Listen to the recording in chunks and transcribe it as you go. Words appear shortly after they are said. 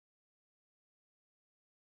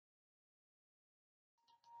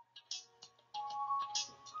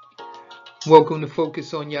Welcome to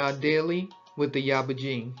Focus on Yah Daily with the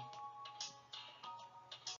Ayaba.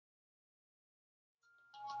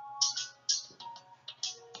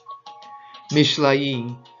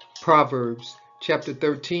 Mishlai, Proverbs, chapter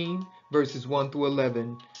 13, verses 1 through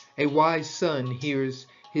 11. A wise son hears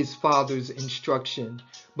his father's instruction,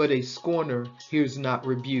 but a scorner hears not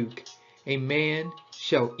rebuke. A man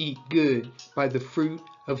shall eat good by the fruit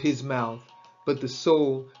of his mouth, but the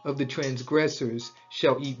soul of the transgressors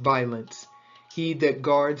shall eat violence. He that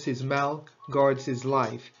guards his mouth guards his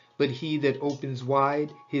life, but he that opens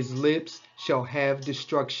wide his lips shall have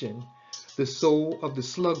destruction. The soul of the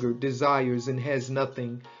sluggard desires and has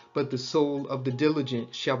nothing, but the soul of the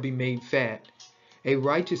diligent shall be made fat. A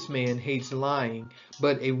righteous man hates lying,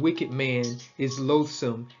 but a wicked man is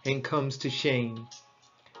loathsome and comes to shame.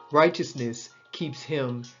 Righteousness keeps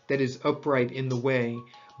him that is upright in the way,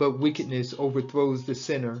 but wickedness overthrows the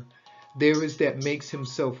sinner. There is that makes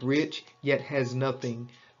himself rich, yet has nothing.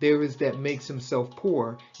 There is that makes himself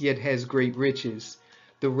poor, yet has great riches.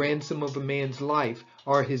 The ransom of a man's life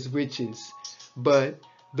are his riches, but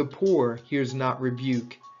the poor hears not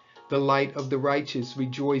rebuke. The light of the righteous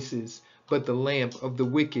rejoices, but the lamp of the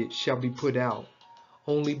wicked shall be put out.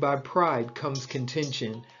 Only by pride comes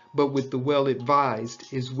contention, but with the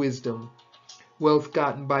well-advised is wisdom. Wealth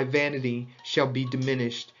gotten by vanity shall be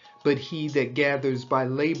diminished, but he that gathers by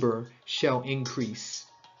labor shall increase.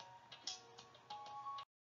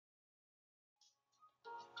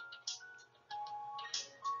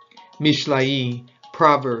 Mishlai,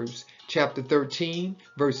 Proverbs, chapter 13,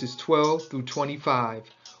 verses 12 through 25.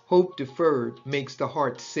 Hope deferred makes the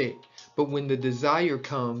heart sick, but when the desire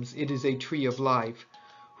comes, it is a tree of life.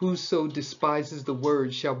 Whoso despises the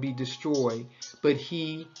word shall be destroyed, but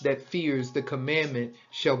he that fears the commandment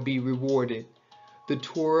shall be rewarded. The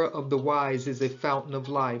Torah of the wise is a fountain of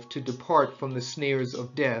life, to depart from the snares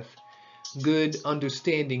of death. Good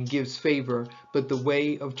understanding gives favor, but the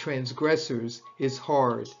way of transgressors is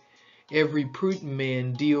hard. Every prudent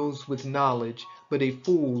man deals with knowledge, but a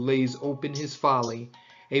fool lays open his folly.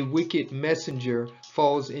 A wicked messenger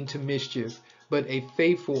falls into mischief, but a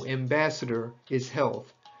faithful ambassador is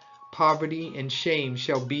health. Poverty and shame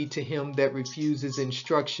shall be to him that refuses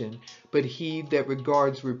instruction, but he that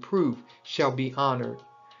regards reproof shall be honored.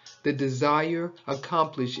 The desire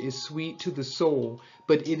accomplished is sweet to the soul,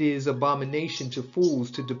 but it is abomination to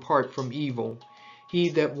fools to depart from evil. He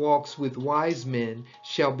that walks with wise men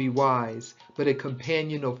shall be wise, but a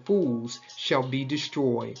companion of fools shall be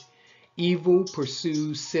destroyed. Evil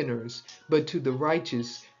pursues sinners, but to the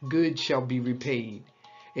righteous good shall be repaid.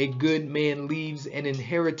 A good man leaves an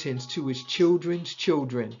inheritance to his children's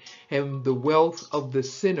children, and the wealth of the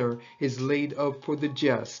sinner is laid up for the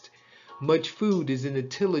just. Much food is in the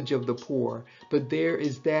tillage of the poor, but there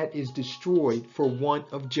is that is destroyed for want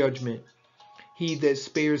of judgment. He that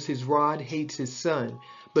spares his rod hates his son,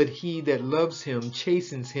 but he that loves him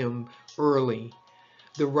chastens him early.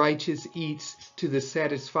 The righteous eats to the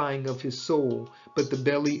satisfying of his soul, but the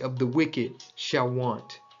belly of the wicked shall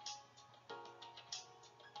want.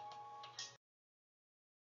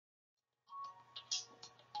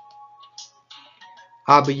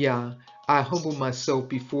 Abba, I humble myself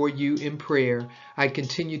before you in prayer. I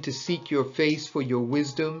continue to seek your face for your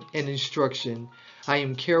wisdom and instruction. I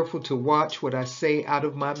am careful to watch what I say out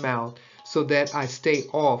of my mouth, so that I stay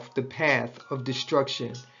off the path of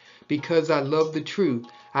destruction. Because I love the truth,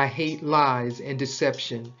 I hate lies and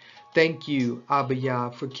deception. Thank you,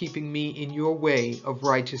 Abba, for keeping me in your way of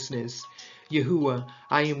righteousness. Yahuwah,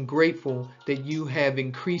 I am grateful that you have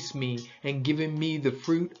increased me and given me the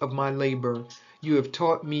fruit of my labor. You have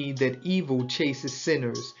taught me that evil chases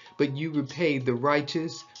sinners, but you repay the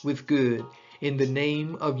righteous with good. In the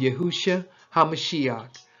name of Yahushua HaMashiach.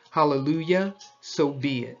 Hallelujah, so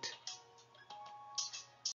be it.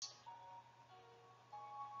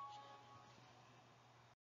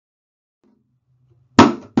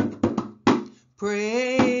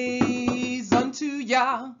 Praise unto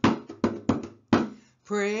Yah.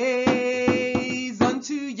 Praise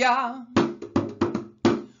unto Yah.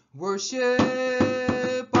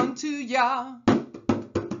 Worship unto Yah.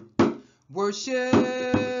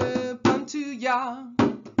 Worship unto Yah.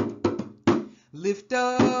 Lift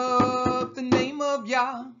up the name of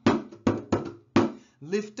Yah.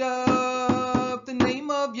 Lift up the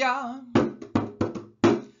name of Yah.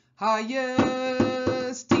 Highest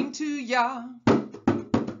esteem to Yah.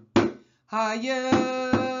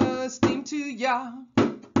 Highest esteem to Yah.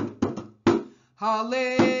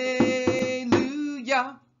 Hallelujah.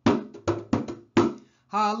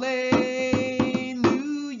 Hallelujah.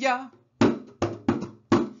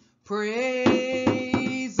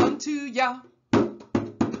 Praise unto Yah.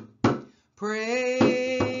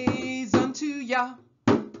 Praise unto Yah.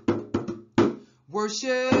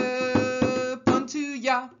 Worship unto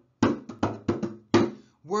Yah.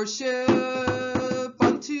 Worship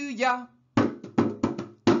unto Yah.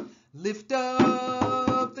 Lift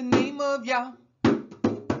up the name of Yah.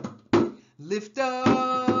 Lift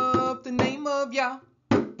up the name of Yah.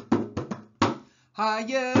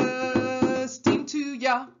 Higher esteem to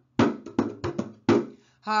Yah.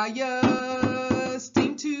 Higher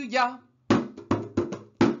esteem to Yah.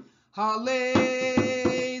 Hallelujah.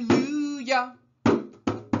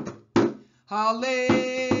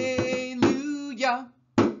 Hallelujah.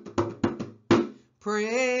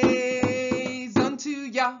 Praise unto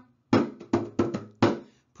Yah.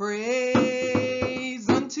 Praise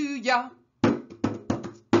unto Yah.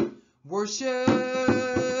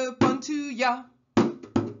 Worship unto Yah.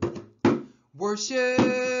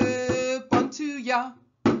 Worship unto Yah.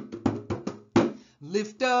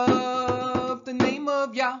 Lift up the name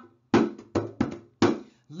of Yah.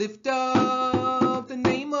 Lift up the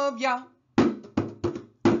name of Yah.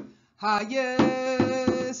 Higher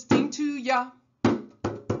esteem to Yah.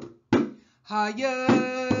 Higher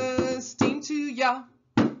esteem to Yah.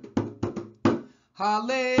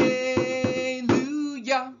 Hallelujah.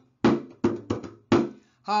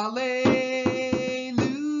 Hallelujah.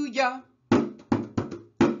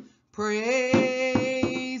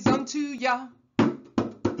 Praise unto Yah.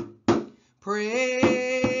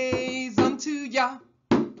 Praise unto Yah.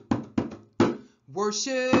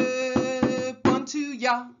 Worship unto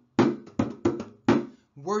Yah.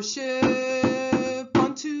 Worship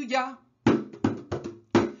unto Yah.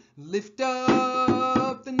 Lift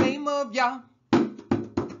up the name of Yah.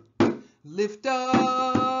 Lift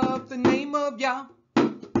up the name of Yah.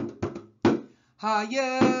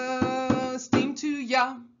 Higher esteem to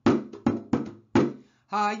Yah.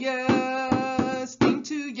 Higher esteem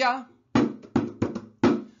to Yah.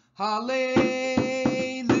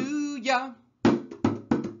 Hallelujah.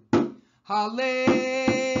 Hallelujah.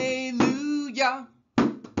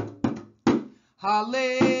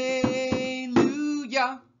 Hallelujah.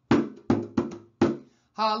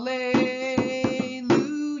 Hallelujah.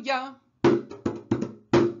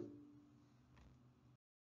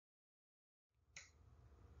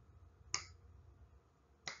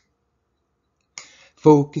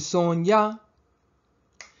 Focus on Yah.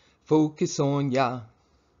 Focus on Yah.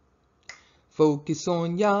 Focus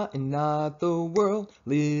on Yah and not the world.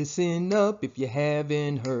 Listen up if you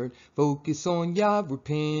haven't heard. Focus on Yah,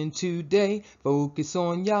 repent today. Focus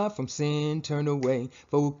on Yah, from sin turn away.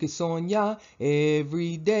 Focus on Yah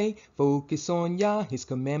every day. Focus on Yah, His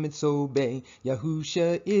commandments obey.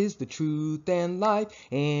 Yahusha is the truth and life,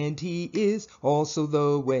 and He is also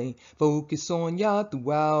the way. Focus on Yah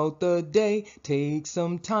throughout the day. Take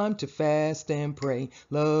some time to fast and pray.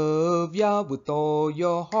 Love Yah with all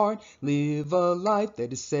your heart. Live a life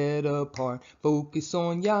that is set apart. Focus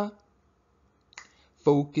on Yah.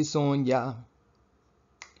 Focus on Yah.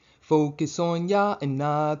 Focus on Yah and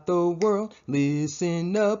not the world.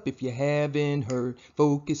 Listen up if you haven't heard.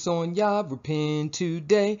 Focus on Yah, repent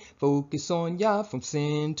today. Focus on Yah, from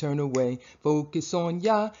sin turn away. Focus on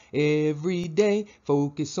Yah every day.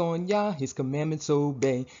 Focus on Yah, His commandments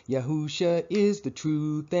obey. Yahusha is the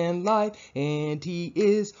truth and life, and He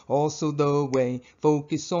is also the way.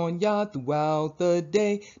 Focus on Yah throughout the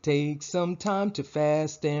day. Take some time to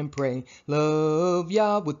fast and pray. Love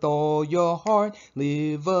Yah with all your heart.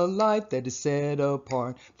 Live a life that is set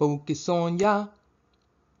apart. Focus on Yah.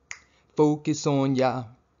 Focus on Yah.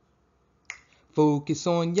 Focus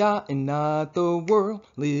on Yah and not the world.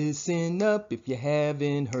 Listen up if you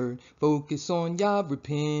haven't heard. Focus on Yah,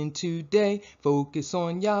 repent today. Focus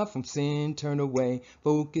on Yah, from sin turn away.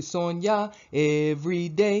 Focus on Yah every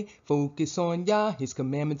day. Focus on Yah, His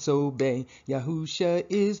commandments obey. Yahusha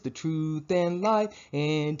is the truth and life,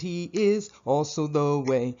 and He is also the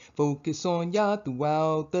way. Focus on Yah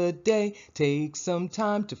throughout the day. Take some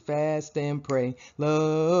time to fast and pray.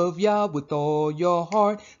 Love Yah with all your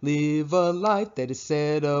heart. Live a life that is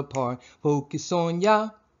set apart. Focus on Yah.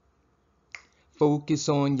 Focus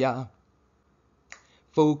on Yah.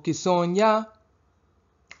 Focus on Yah.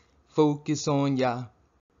 Focus on Yah.